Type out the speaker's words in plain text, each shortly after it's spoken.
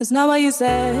It's not what you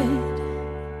said,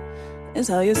 it's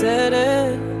how you said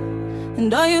it.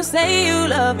 And don't you say you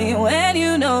love me when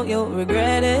you know you'll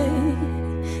regret it.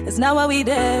 It's not what we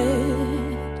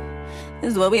did,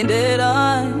 it's what we did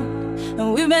on.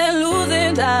 And we've been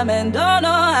losing time and don't know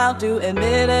how to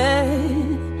admit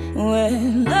it.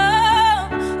 When love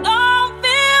don't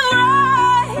feel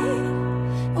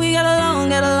right, we get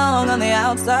along on the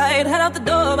outside. Head out the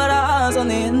door, but our hearts on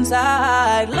the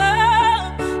inside.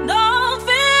 Love don't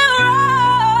feel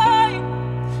right,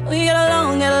 we get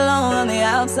along on the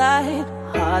outside.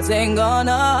 Hearts ain't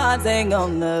gonna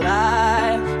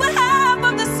lie. We're half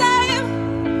of the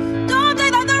same, don't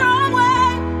take that the wrong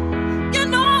way. You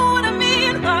know what I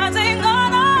mean. Hearts ain't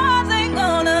gonna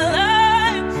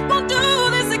lie. Won't do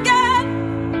this again,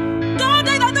 don't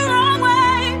take that the wrong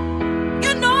way.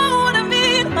 You know what I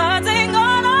mean. Hearts ain't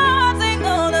gonna lie.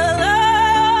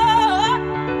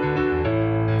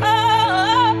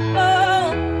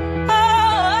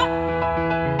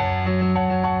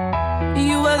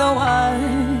 You were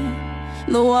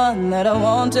the one that I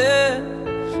wanted.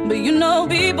 But you know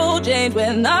people change,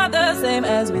 we're not the same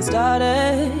as we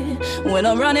started. We're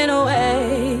not running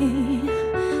away,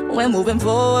 we're moving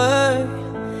forward.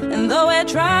 And though we're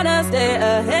trying to stay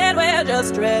ahead, we're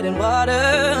just treading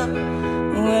water.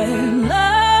 When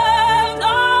love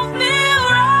don't feel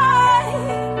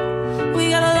right, we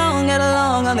get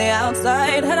along on the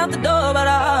outside. Head out the door, but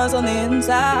our hearts on the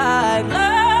inside.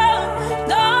 Love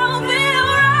don't feel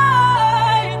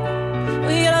right,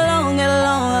 we get along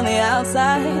on the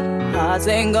outside. Hearts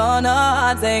ain't gonna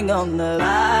lie.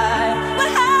 We're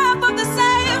half of the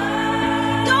same,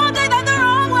 don't take that the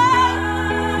wrong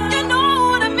way. You know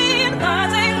what I mean.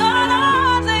 Hearts ain't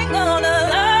gonna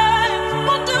lie.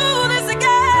 Won't do this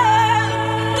again,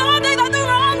 don't take that the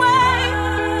wrong way.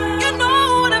 You know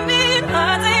what I mean.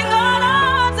 Hearts ain't gonna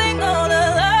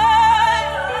lie.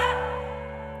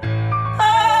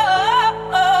 Oh,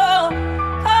 oh,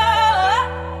 oh.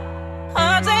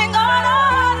 Hearts ain't gonna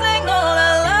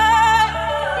lie.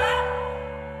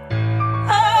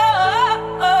 Oh,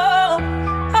 oh,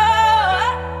 oh.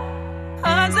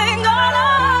 Hearts ain't gonna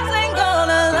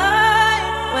lie.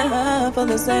 We're half of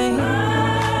the same,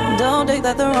 don't take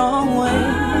that the wrong way.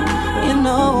 You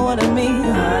know what I mean.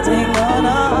 Hearts ain't gonna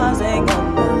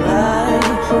lie.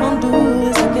 Won't do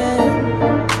this again,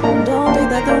 don't take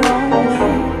that the wrong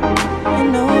way. You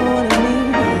know what I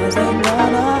mean. Hearts ain't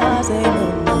gonna lie.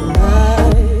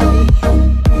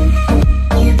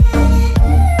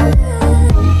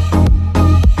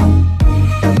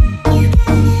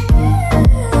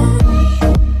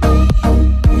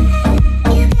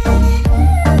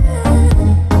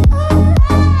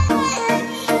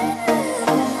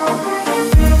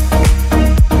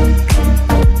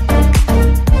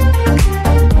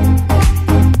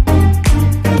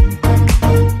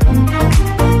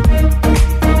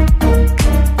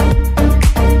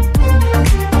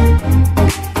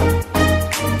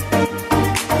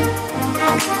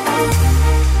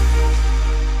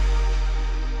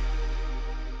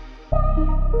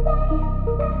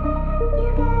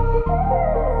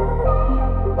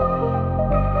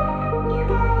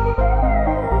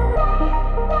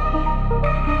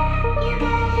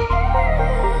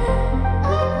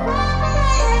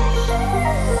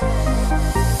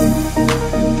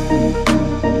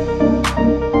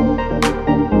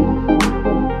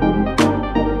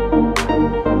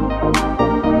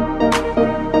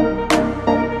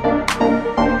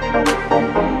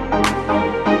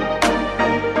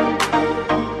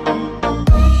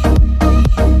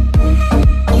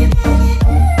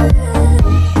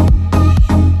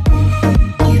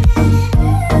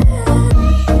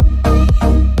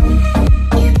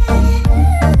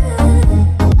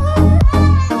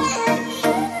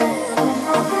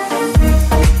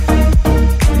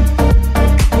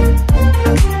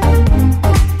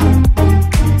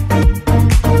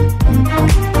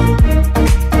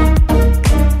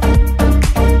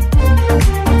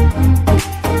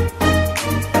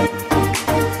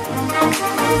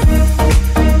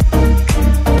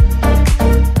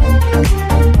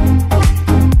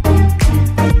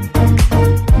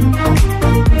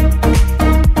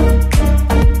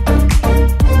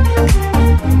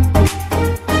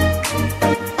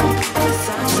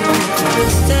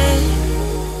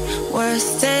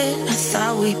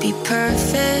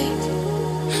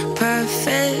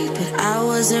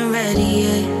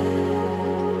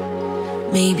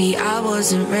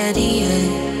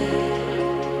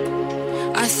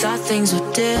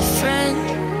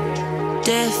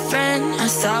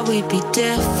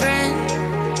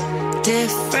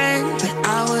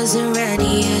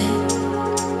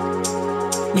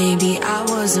 Maybe I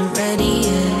wasn't ready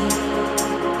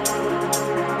yet.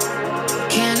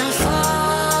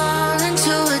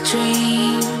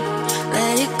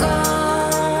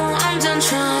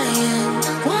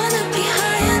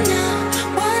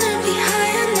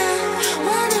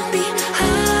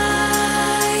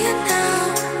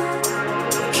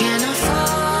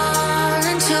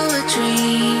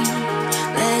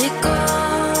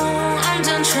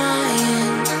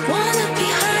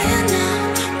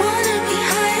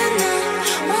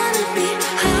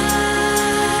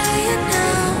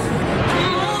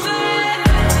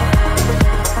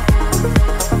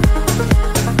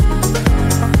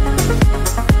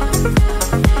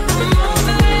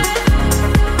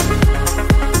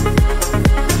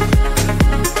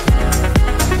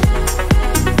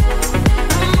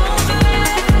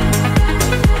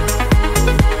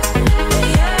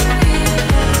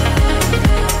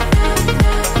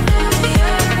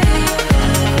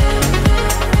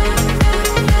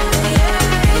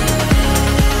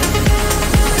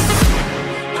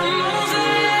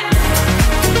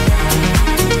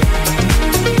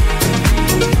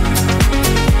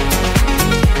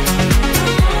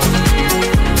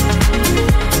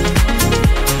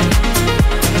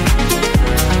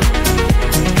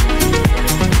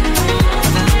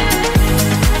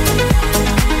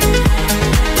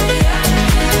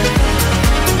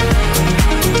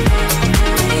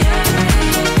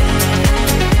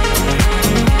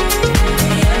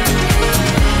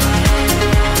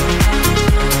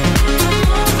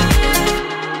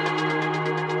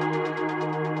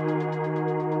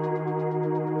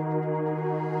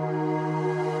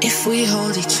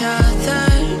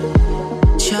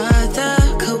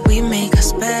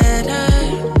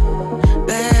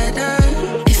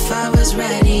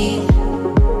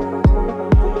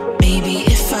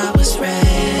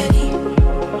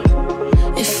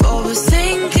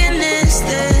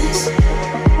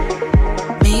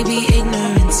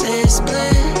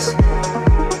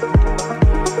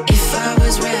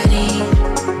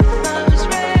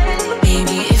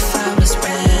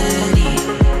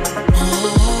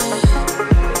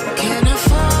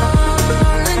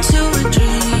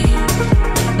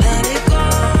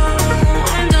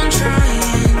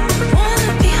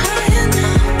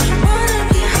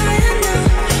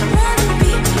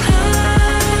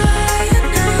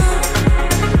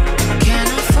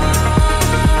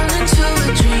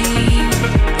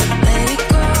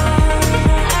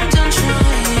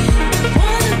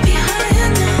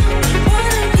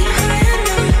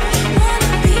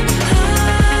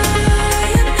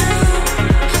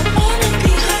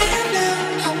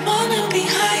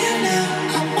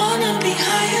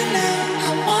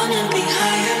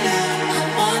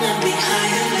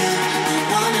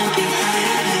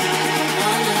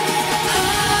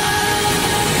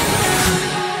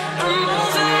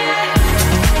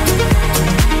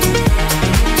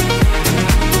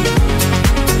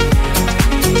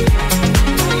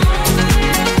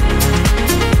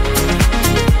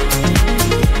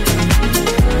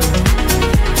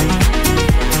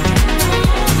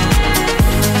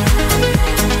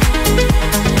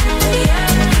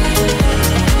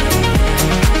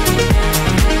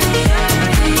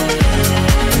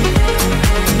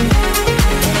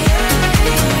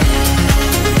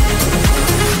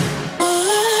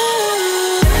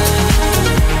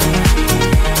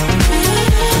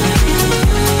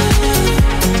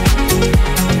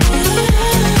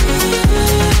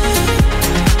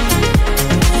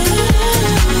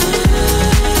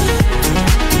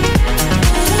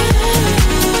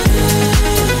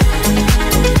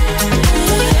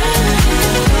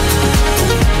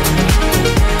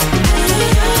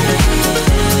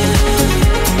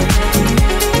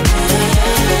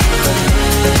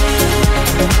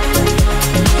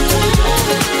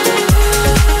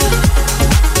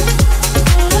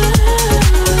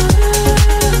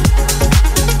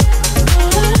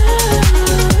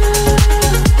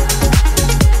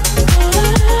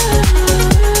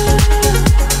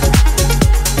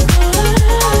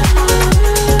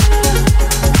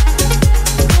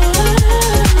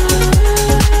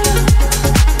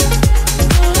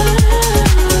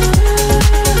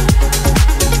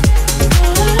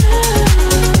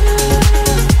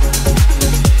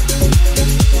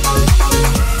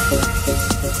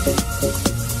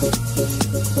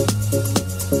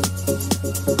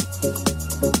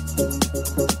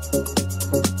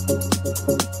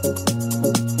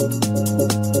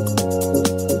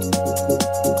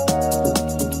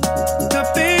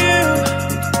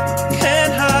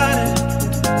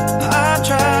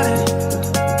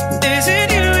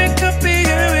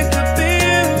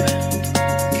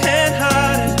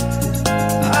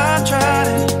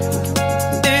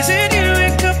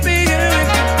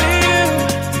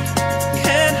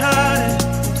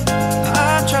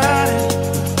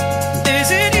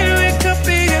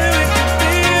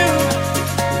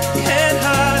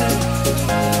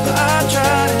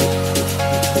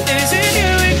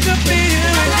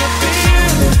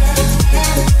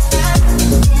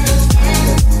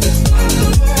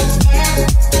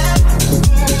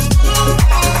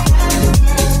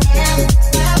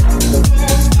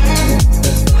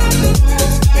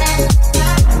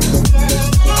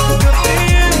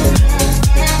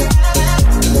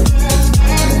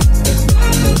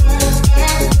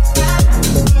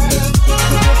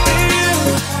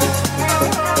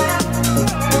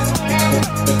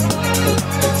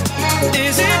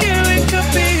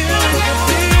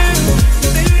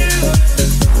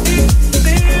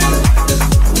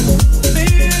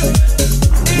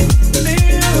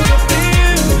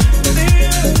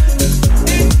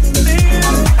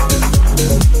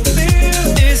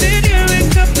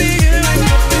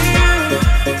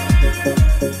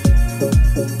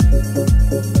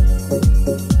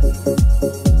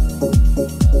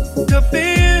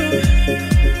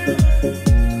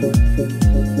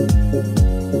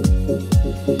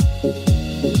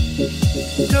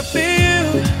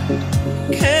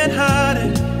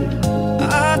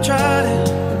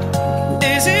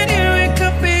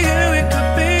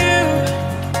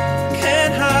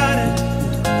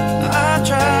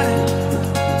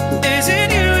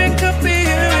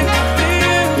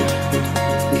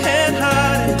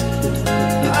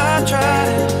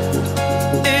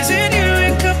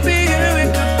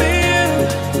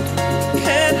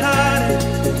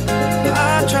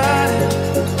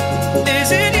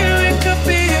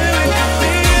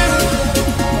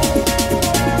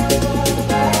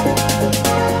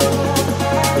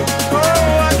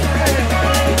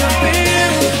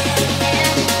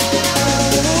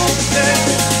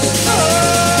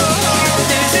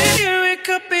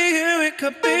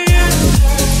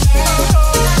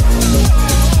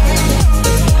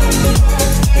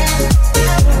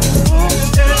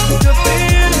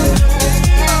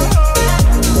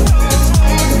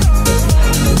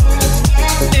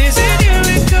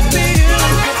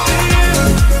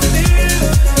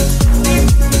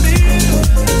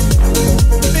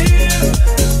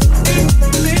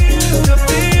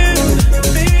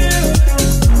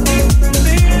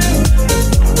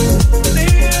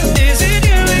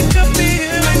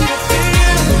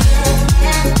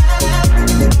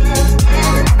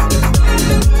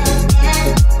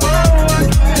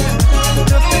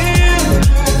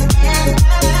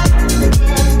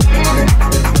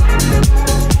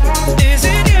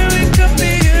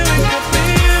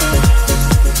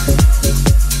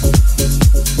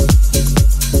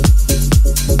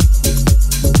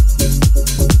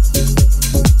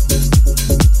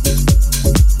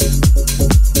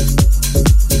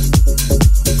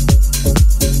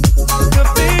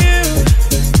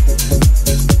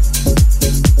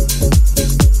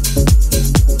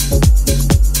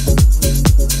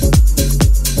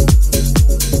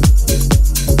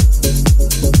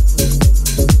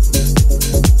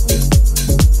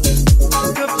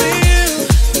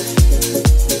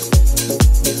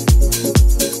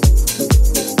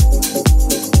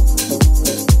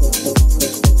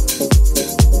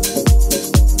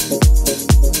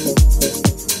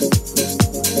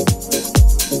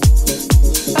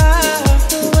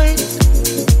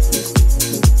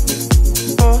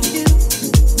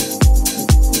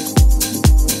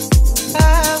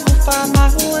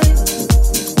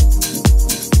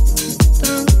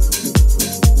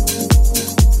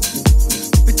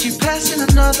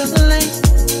 another lane?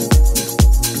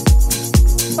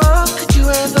 Or could you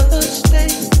ever stay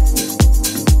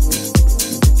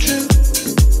true?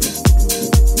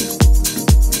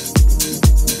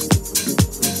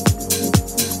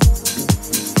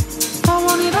 I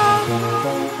want it all.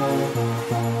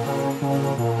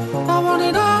 I want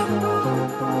it all.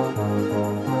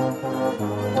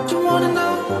 Do you wanna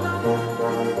know?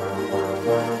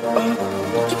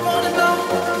 Do you wanna know?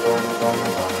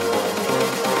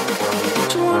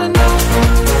 Do you wanna know?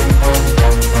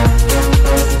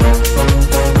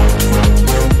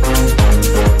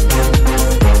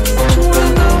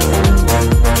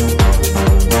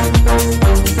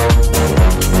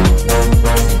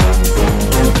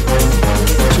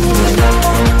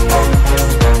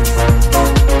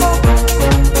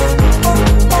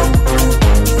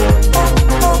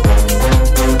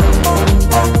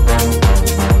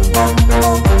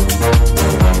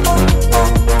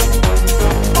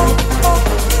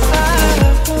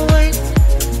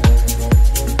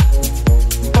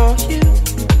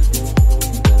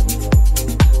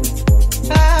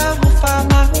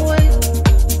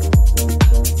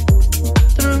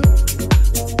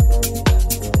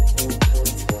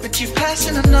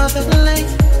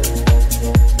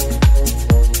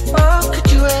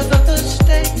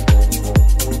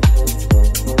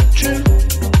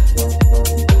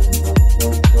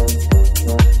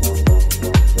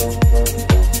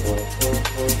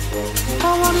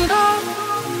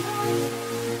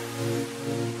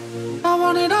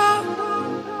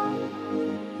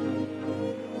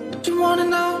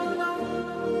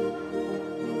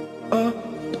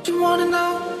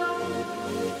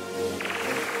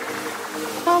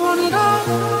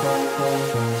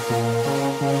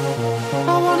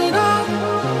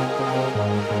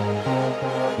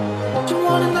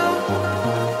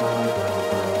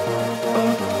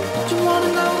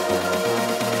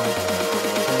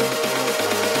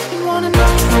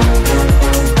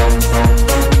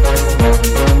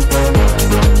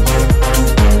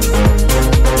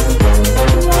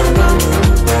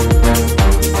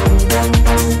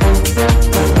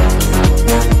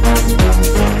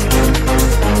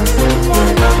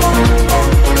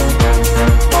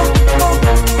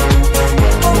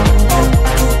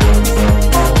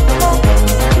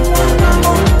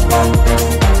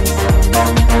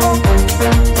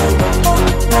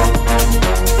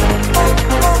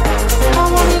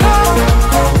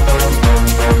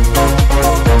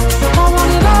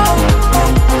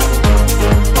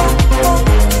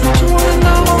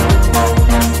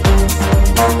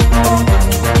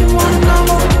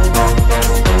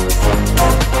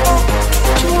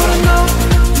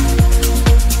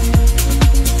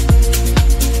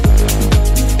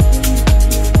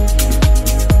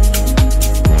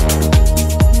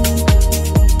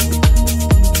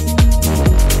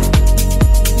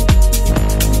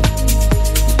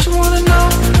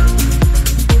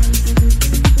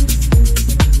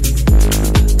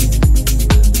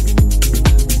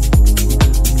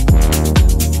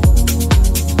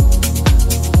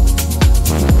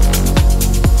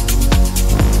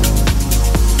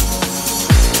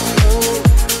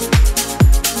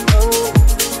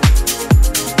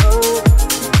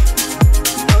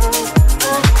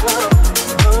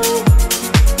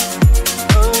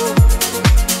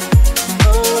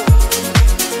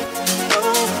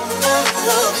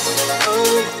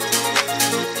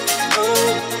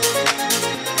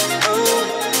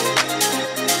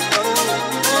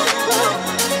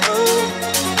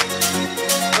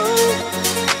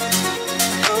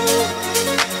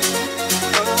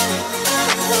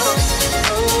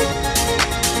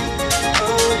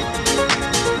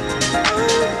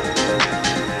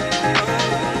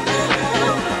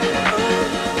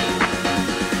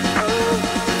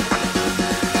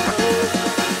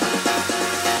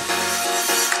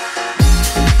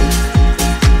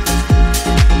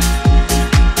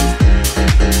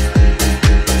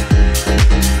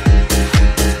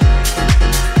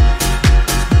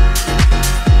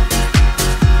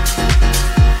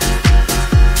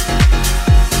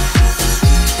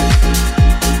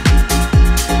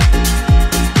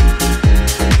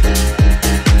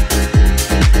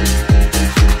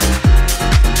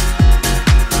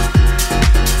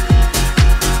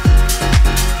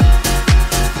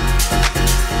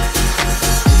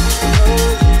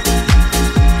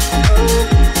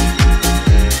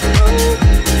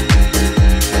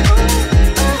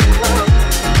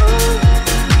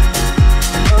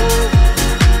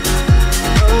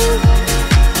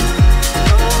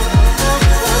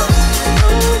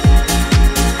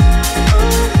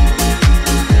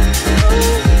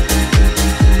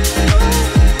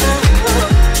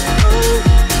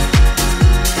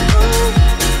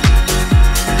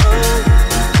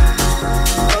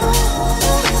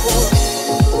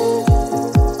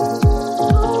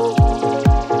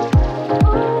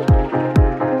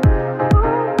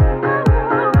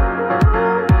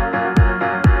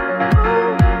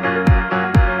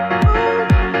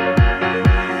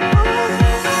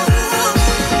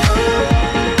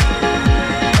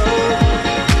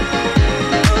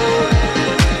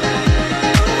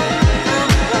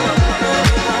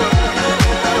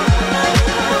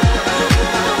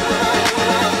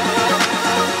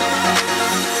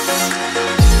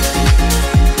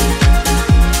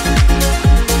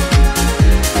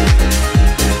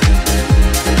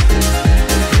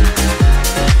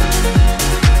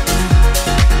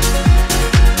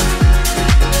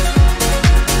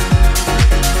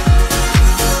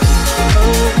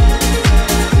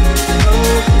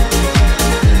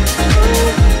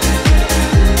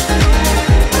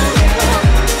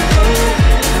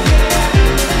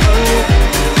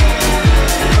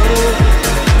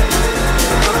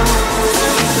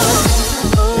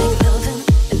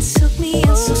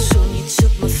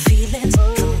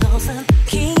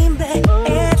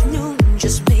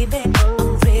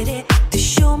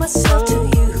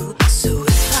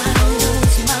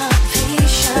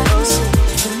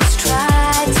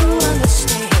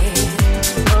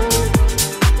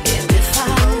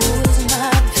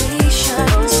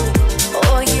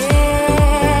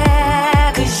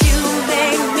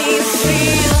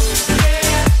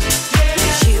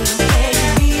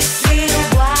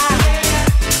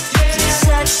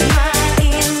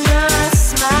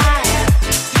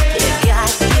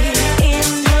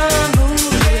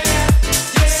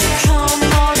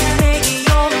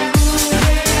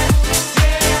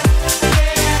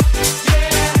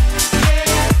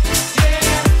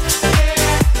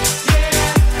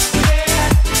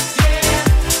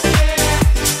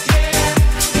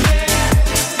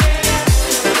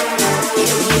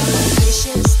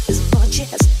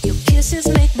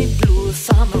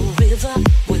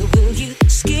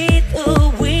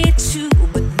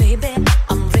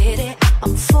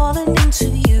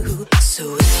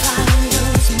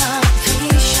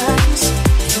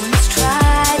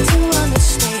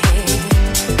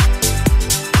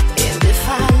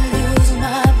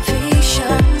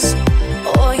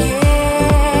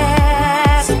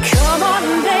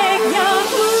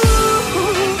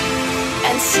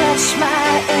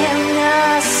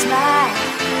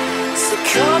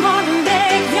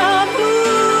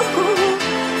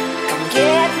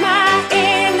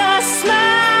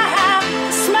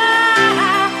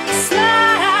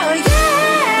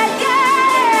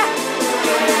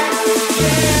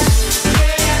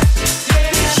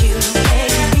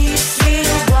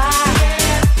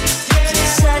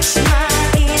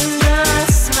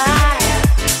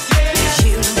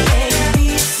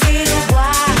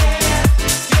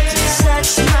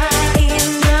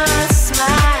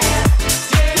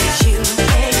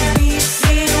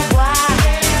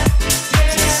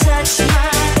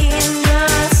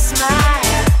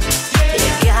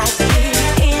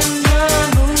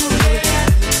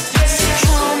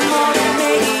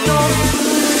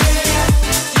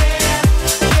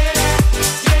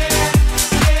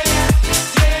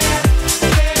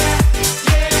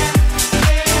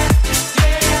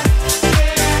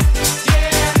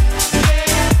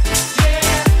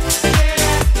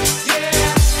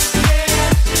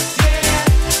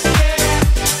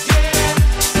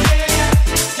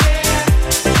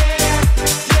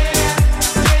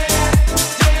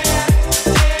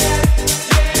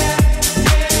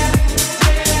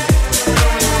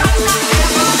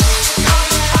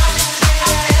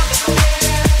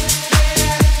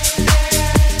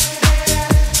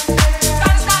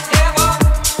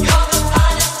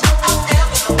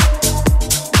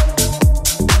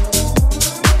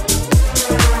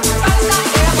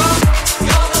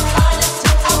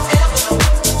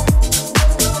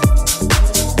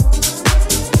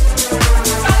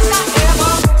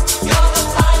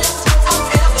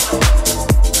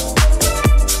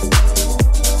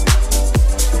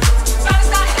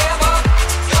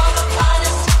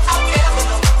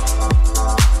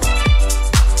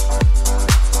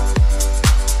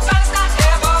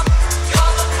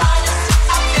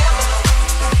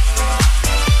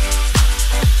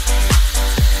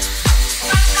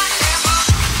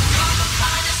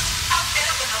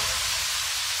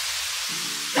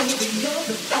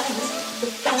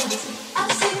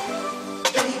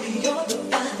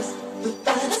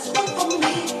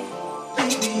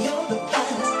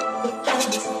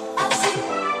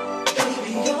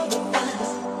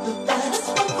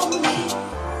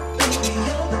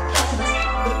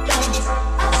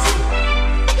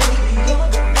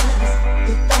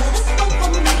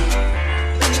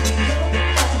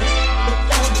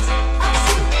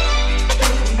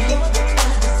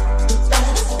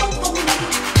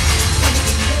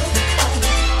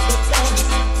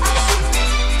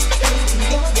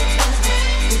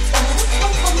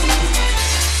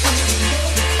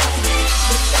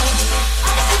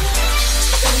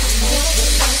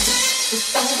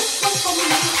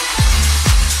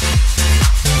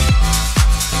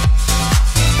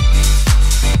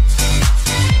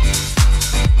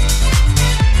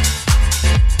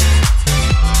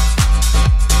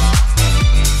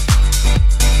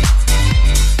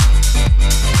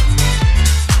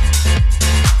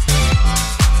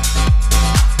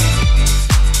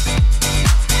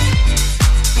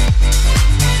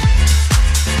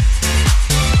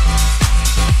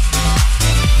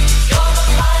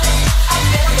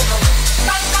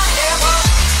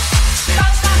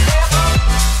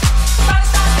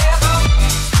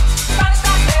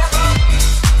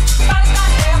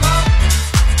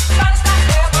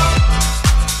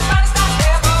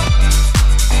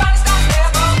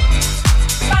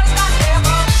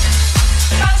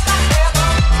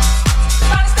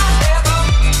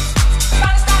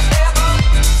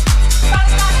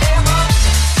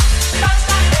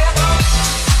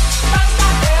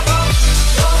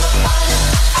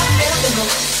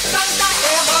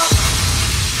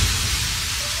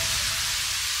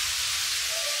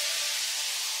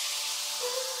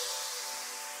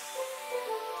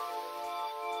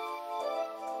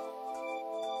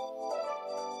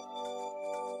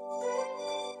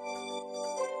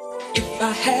 If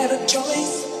I had a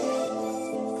choice,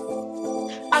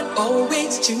 I'd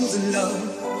always choose love.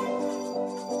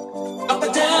 Up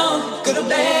or down, good or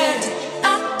bad,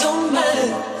 I don't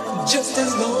mind, just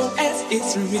as long as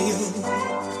it's real.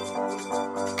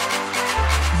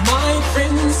 My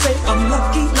friends say I'm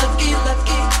lucky, lucky,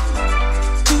 lucky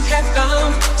to have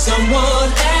found someone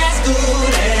as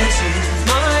good as you.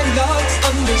 My love's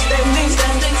understanding,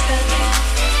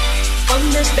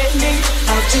 understanding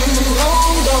how to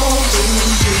hold on to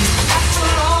you. After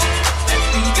all that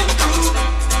we've been through,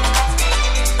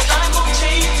 time won't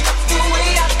change the way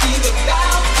I feel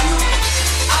about you.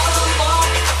 Out of all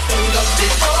the love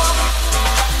before,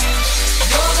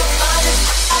 you're the finest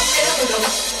I've ever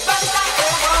known. Finest I've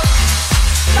ever,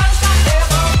 finest I've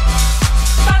ever,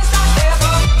 finest I've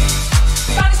ever,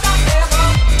 finest I've ever,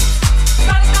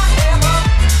 finest I've ever,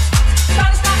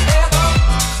 finest I've ever,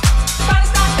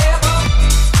 finest I've ever,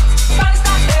 finest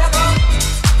I've ever,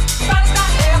 finest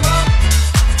I've ever.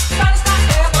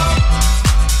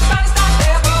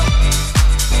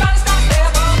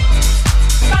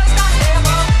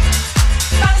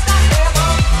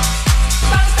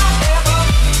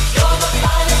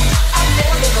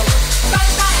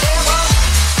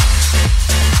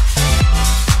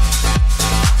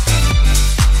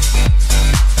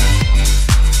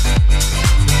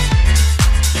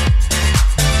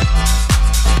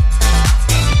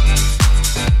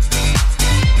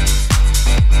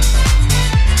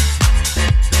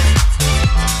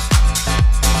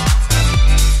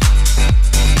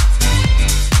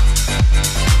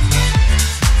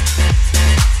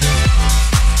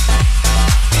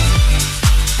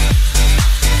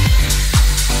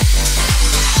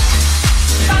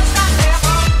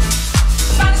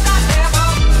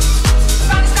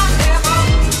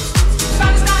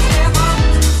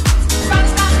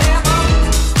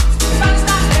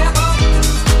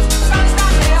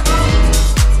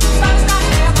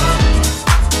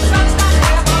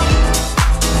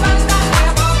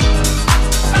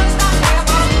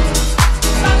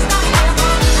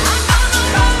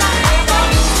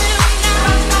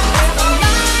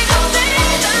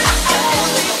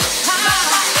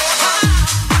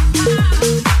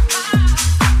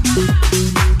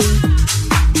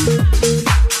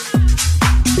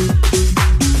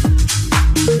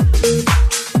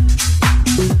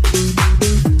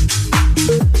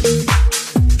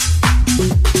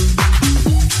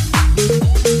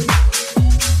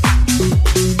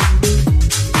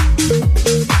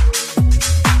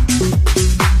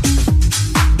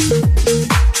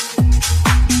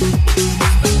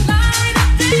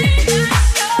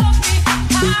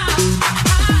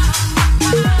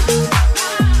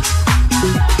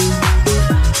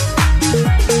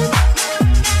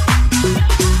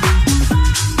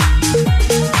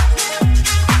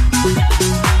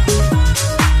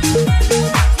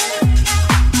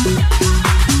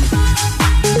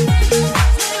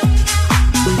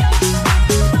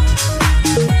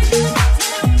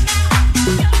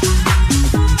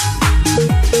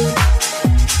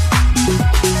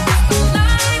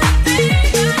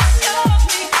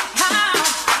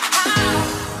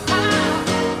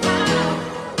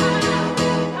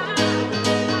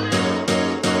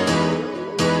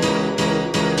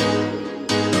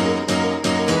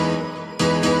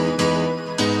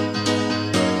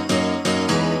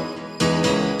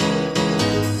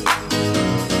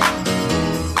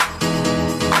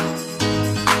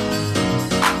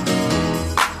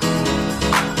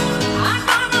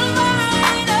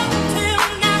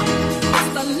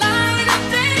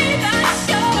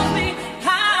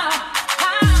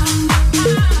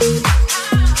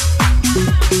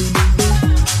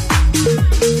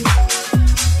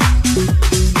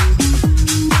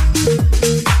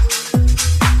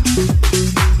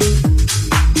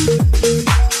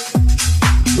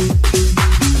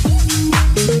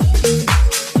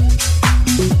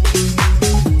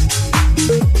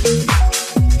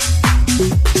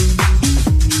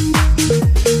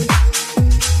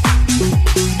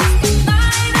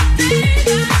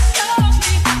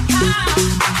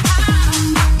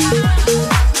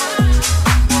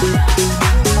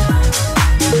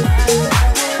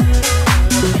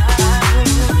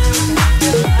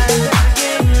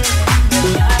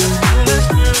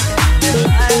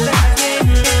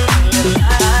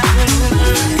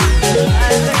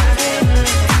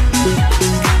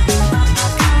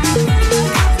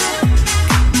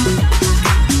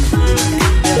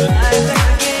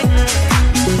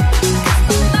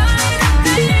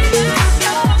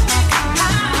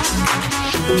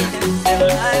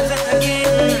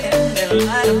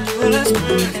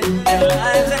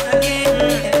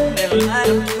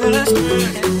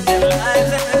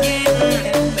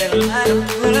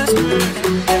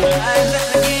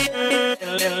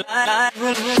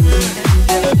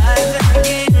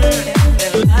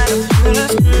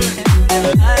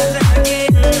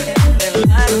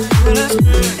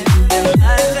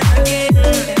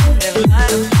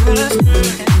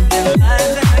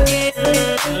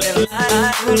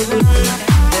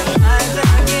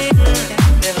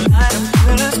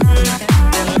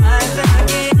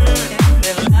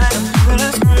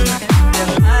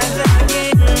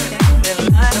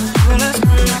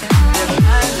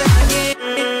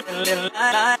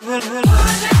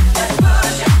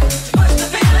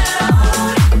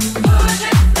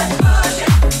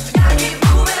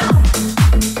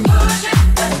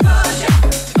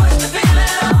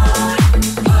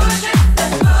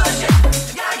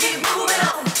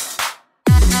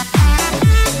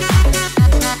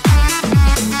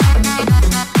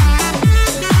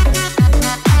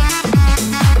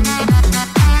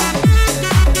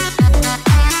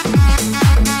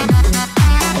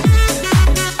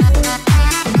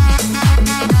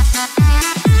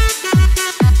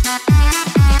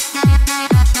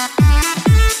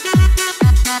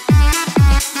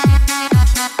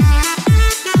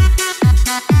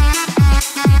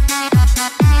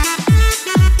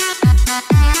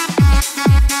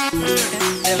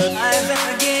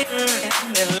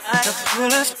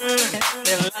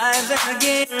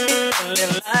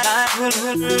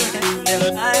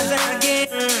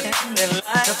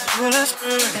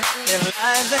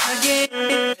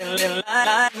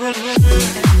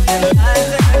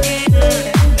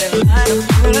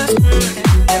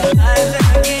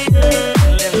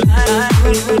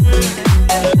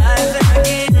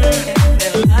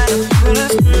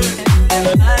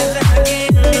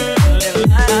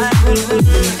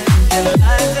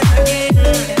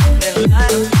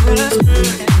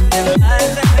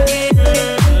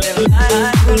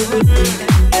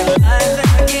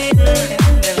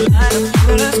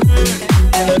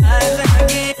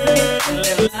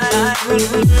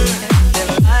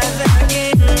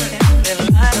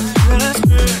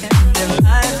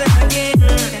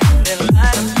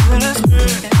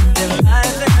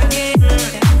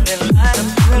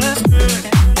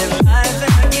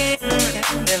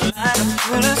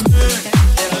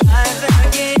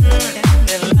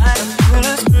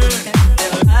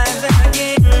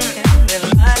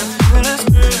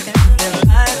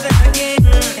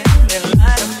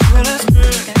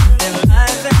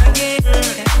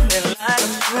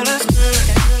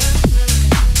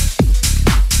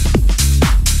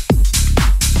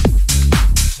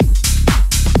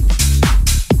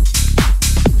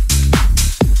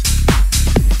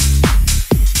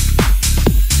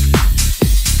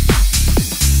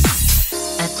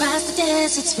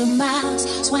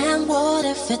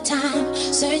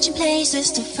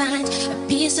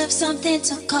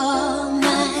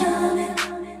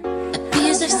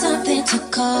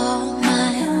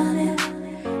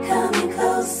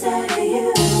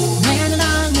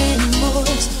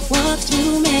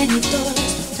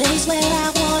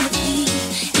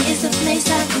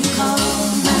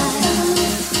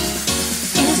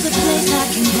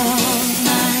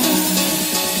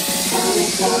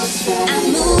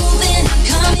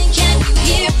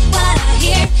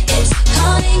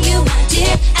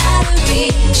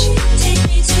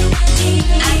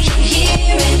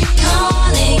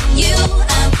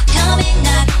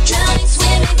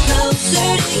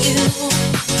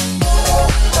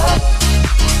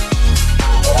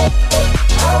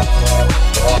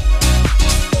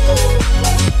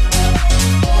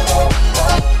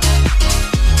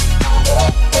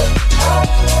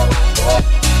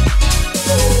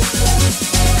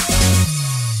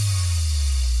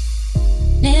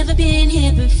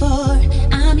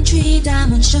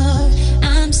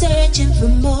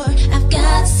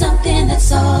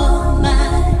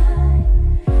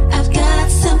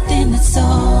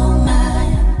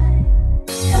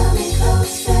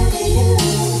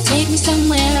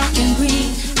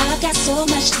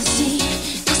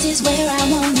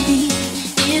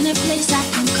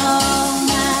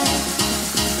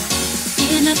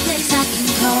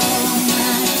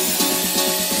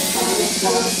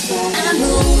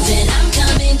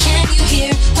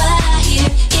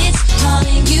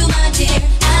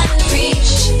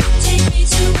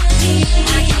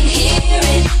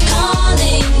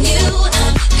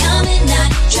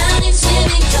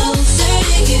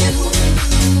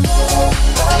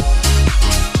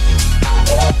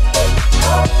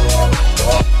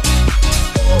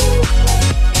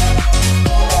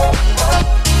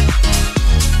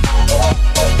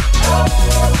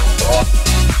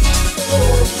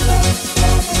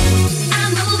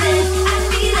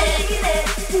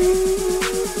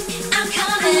 I'm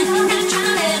coming.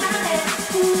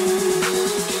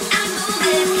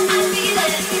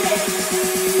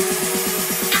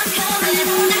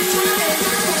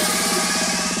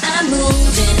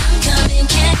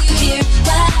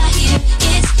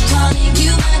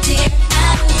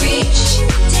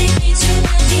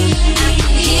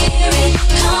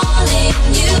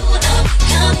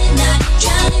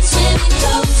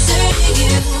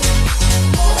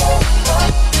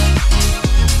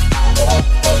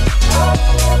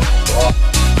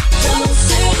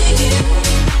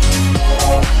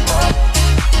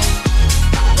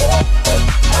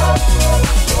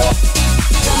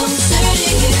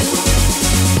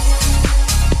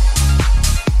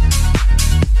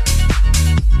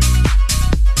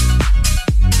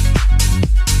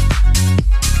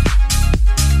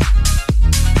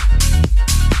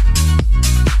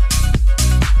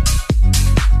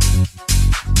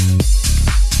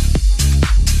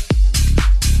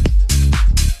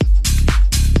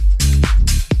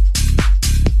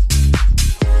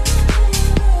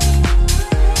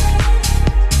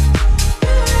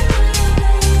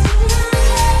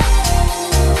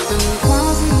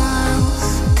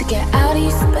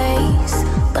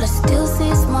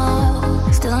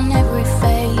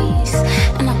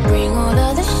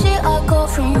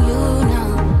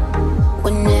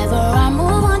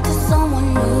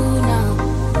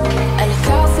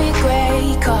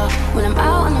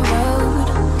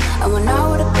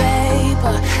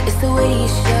 way you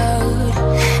showed,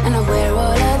 and I wear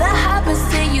all of the habits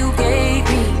that you gave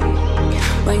me,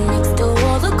 right next to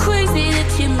all the crazy that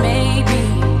you made me.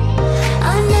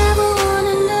 I never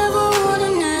wanna, never wanna,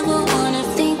 never wanna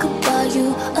think about you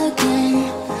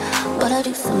again, but I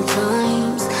do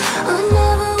sometimes. I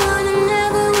never wanna,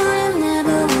 never wanna,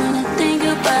 never wanna think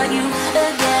about you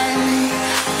again.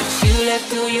 But you left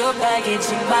through your baggage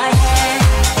in my head.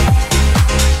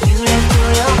 You left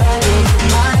through your baggage in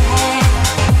my head.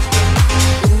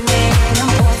 You made it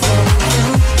impossible to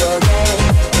forget.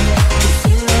 'Cause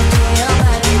you left through your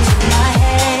baggage in my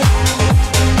head.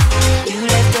 You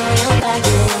left through your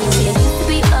baggage. It used to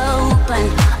be open,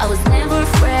 I was never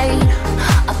afraid.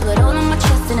 I put all of my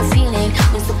trust in a feeling.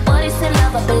 When somebody said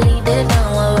love, I believed it. Now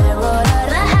I wear all of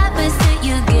the habits that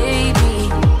you gave me,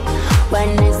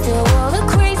 right next to all the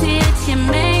crazy that you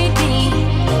made me.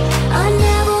 I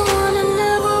never wanna,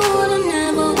 never wanna,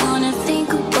 never wanna think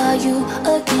about you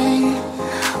again,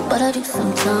 but I do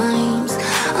sometimes.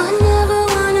 I never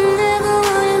wanna, never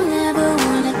wanna, never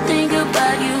wanna think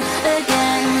about you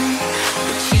again.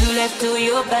 But you left through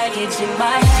your baggage in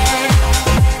my head.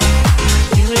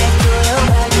 You left through your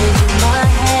baggage in my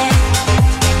head.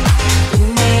 You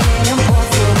made it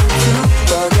impossible to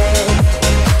forget.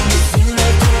 'Cause you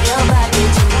left through your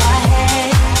baggage in my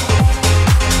head.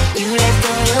 You left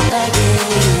through your baggage.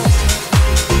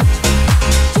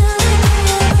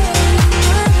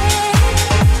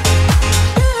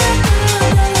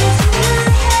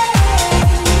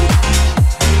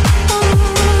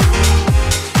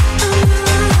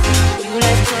 You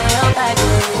left through your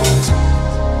baggage.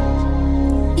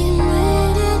 You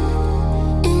made it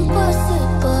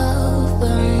impossible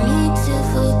for me to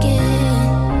forget,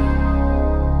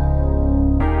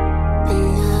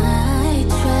 and I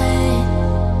tried.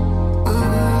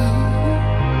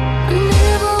 I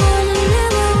never wanna,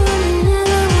 never wanna,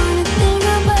 never wanna think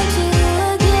about you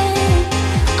again.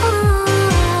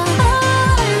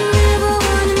 I never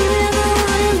wanna, never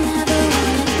wanna, never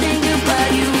wanna think about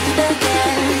you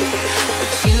again. But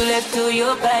you left through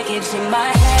your baggage in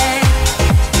my head.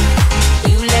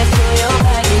 You left through your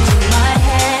baggage in my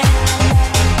head.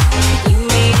 You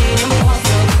made it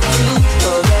impossible to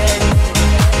forget.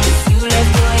 'Cause you left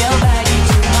through your baggage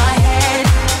in my head.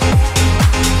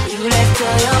 You left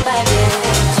through your baggage.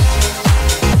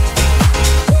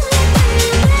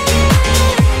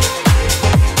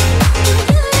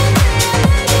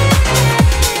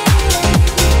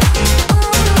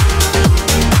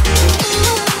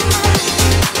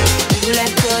 You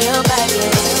left through your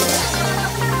baggage.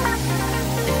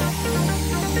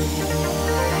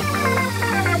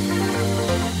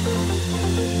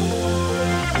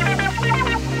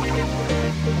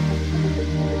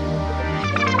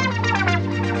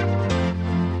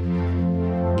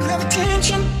 You have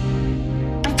attention,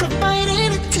 I'm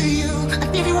providing it to you. I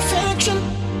give you affection,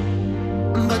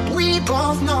 but we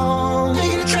both know the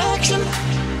attraction,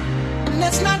 and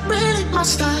that's not really my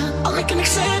style. I'll make an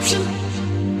exception.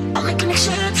 I'll make an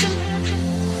exception.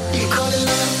 You call it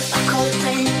love, I call it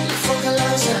pain. You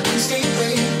focus and stay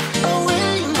away. Away,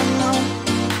 no, no.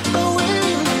 Away,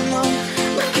 no, no.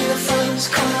 Making the friends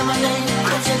call out my name.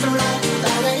 Crossing through life,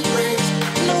 that ain't great.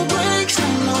 No breaks, no,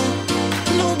 no.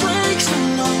 No breaks, no,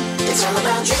 no. It's all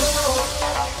about you.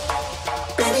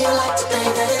 Baby, I like to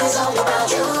think that it is all about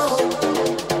you.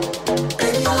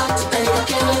 Baby, I like to think I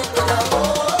can't live without you.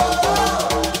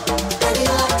 Baby,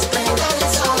 I like to think that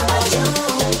it's all about you.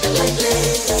 Lately,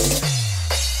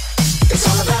 it's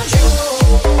all about you.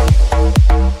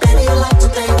 Baby, I like to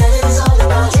think that it is all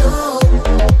about you.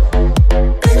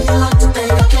 Baby, I like to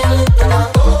think I can't live without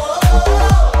you.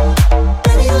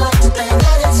 Baby, I like to think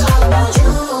that it's all about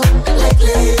you.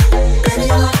 Lately, baby,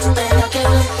 I like to think I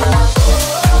can't live without you.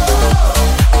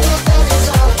 That it's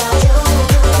all about you.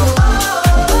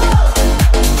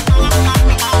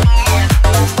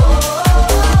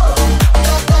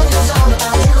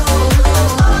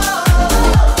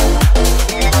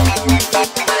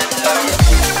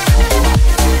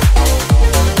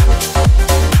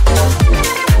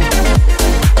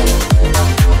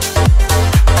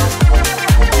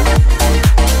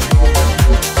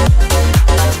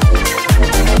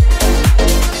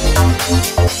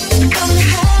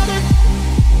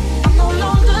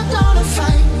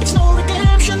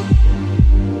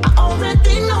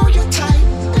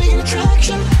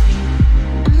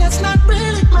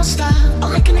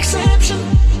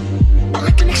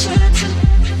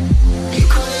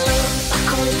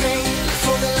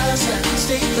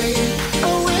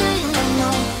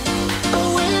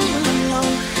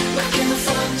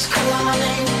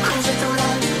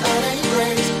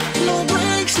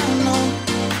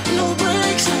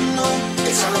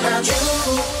 It's all about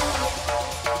you.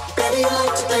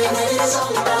 Stay away.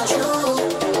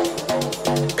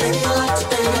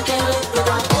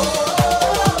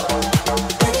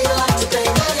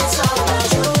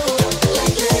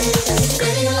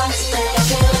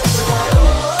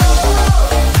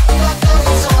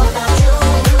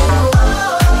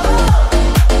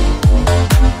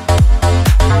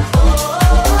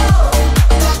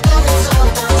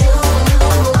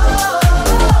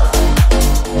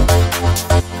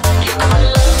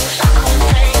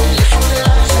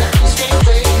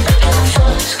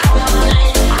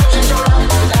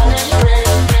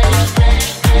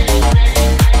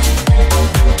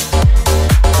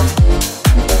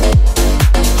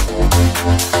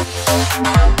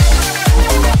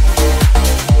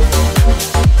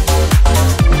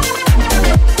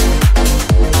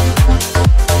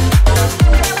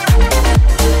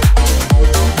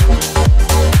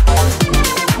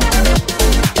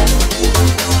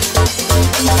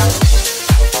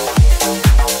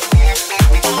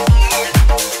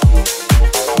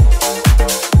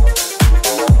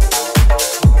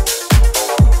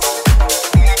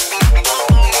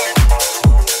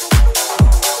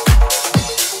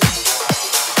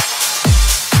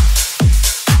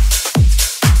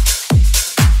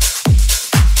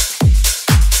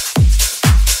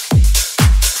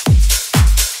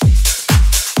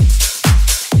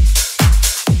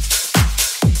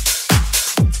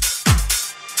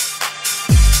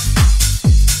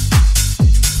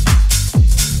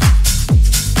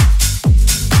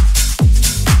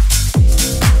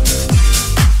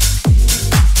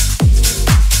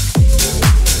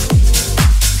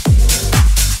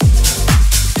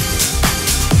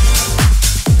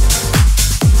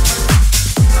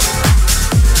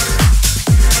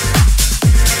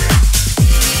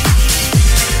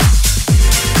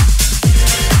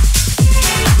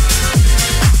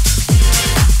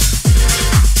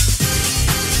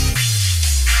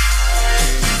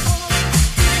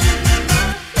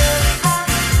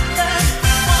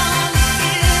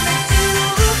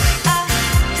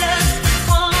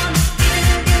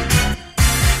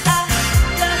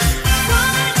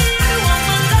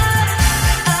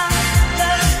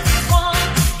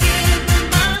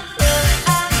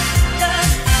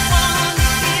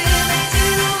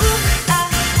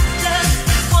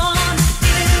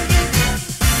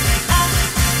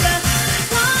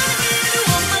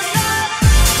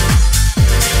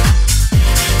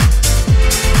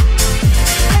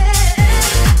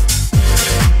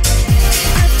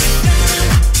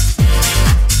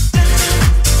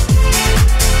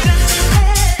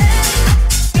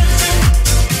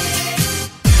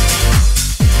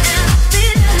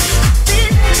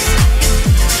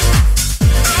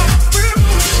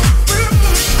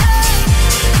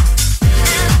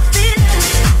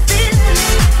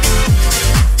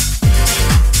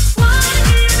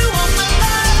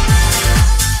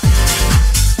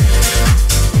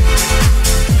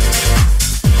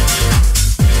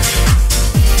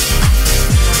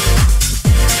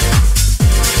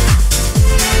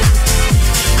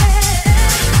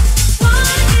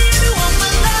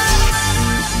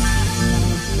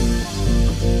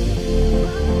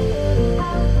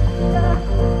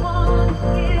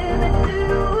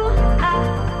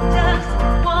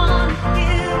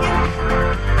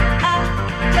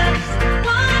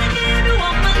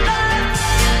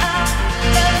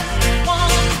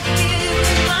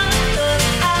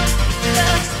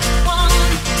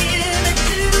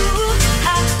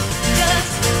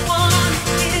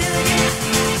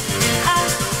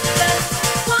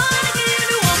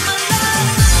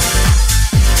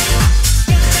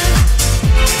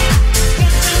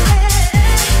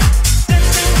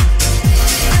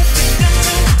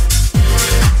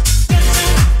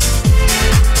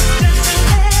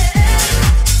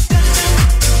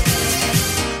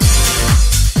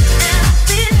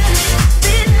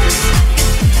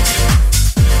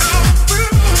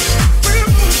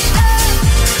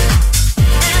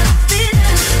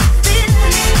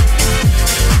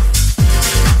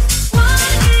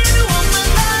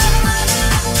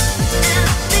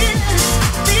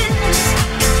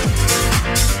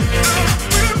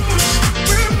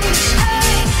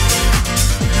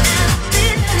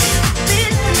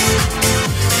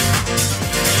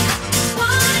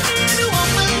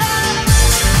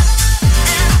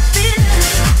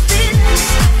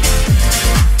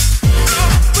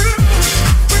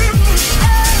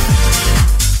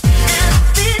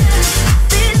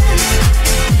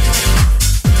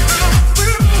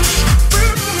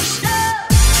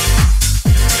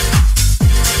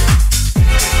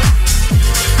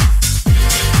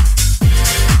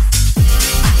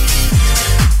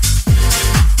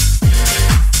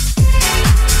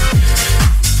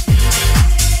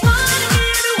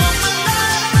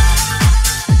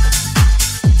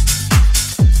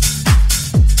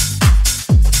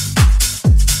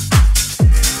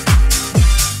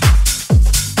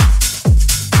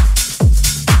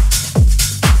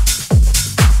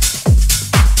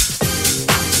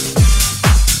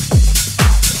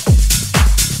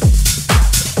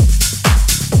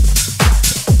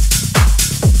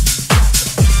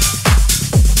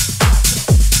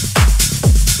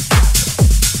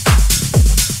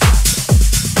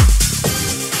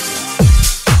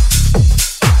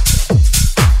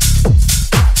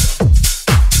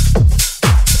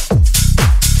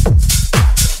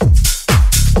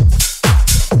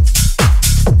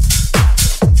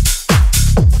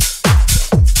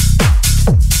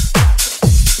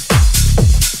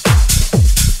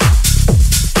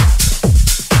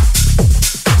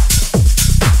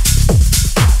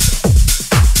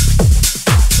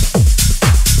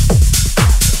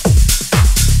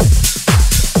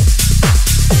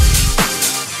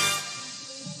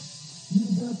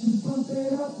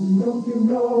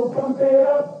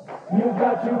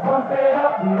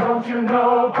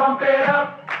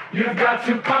 You've got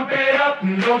to pump it up,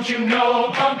 don't you know?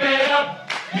 Pump it up.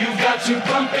 You've got to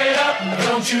pump it up,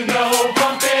 don't you know?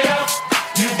 Pump it up.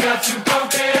 You've got to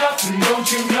pump it up,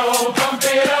 don't you know? Pump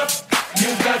it up.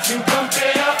 You've got to pump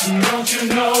it up, don't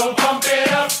you know? Pump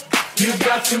it up. You've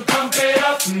got to pump it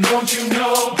up, don't you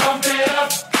know? Pump it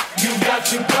up. You've got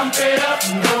to pump it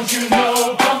up, don't you know? Pump it up. You've got to pump it up, don't you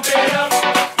know? Pump it up.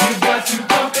 You've got to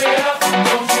pump it up,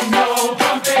 don't you know?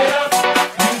 Pump it up.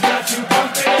 You've got to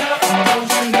pump it up,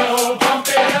 don't you know?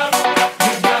 Pump it up.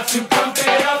 You've got to pump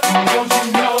it up, don't you know? Pump it up. You've got to pump it up, don't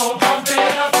you know? Pump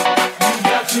it up. You've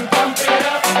got to pump it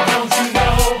up, don't you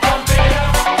know? Pump it up.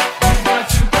 You've got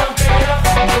to pump it up,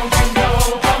 don't you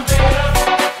know? Pump it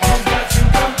up. You've got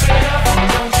to pump it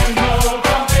up, don't you know?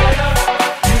 Pump it up.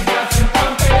 You've got to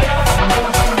pump it up, don't you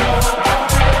know?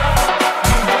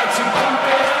 Pump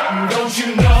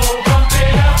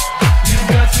it up.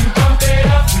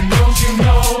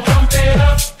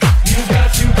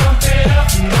 You've got to pump it up,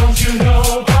 don't you know? Pump it up. You've got to pump it up, don't you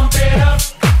know? Pump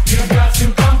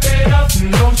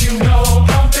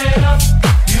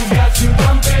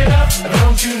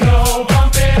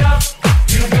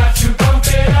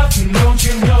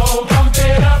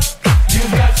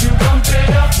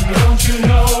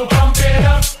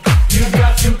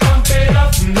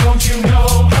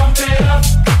it up.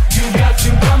 You've got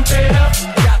to pump it up,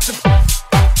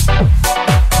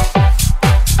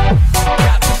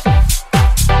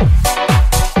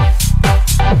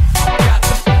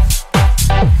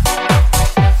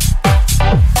 don't you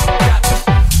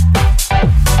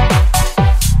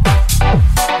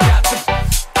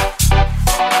know?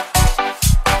 Pump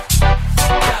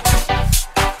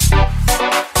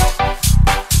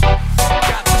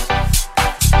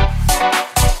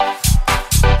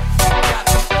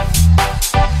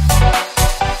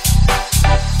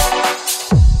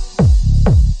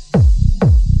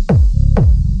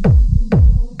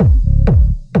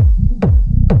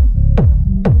it up.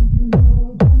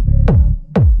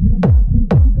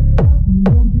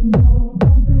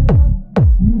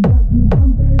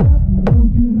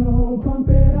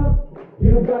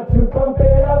 You've got to pump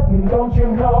it up, don't you know? Pump it up. You've got to pump it up, don't you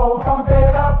know? Pump it up. You've got to pump it up, don't you know? Pump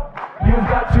it up. You've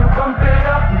got to pump it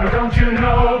up. Got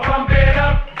to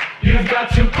got to You've got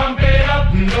to pump it up, don't you know? Pump it up. You've got to pump it up,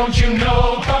 don't you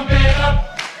know? Pump it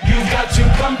up. You've got to pump it up, don't you know? Pump it up. You've got to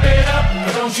pump it up,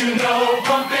 don't you know?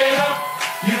 Pump it up.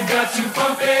 You've got to pump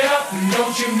it up,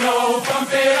 don't you know?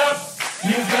 Pump it up.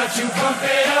 You've got to pump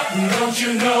it up, don't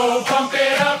you know? Pump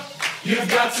it up. You've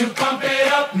got to pump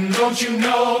it up, don't you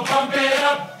know? Pump it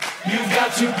up. You've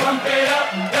got to pump it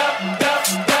up, up, up.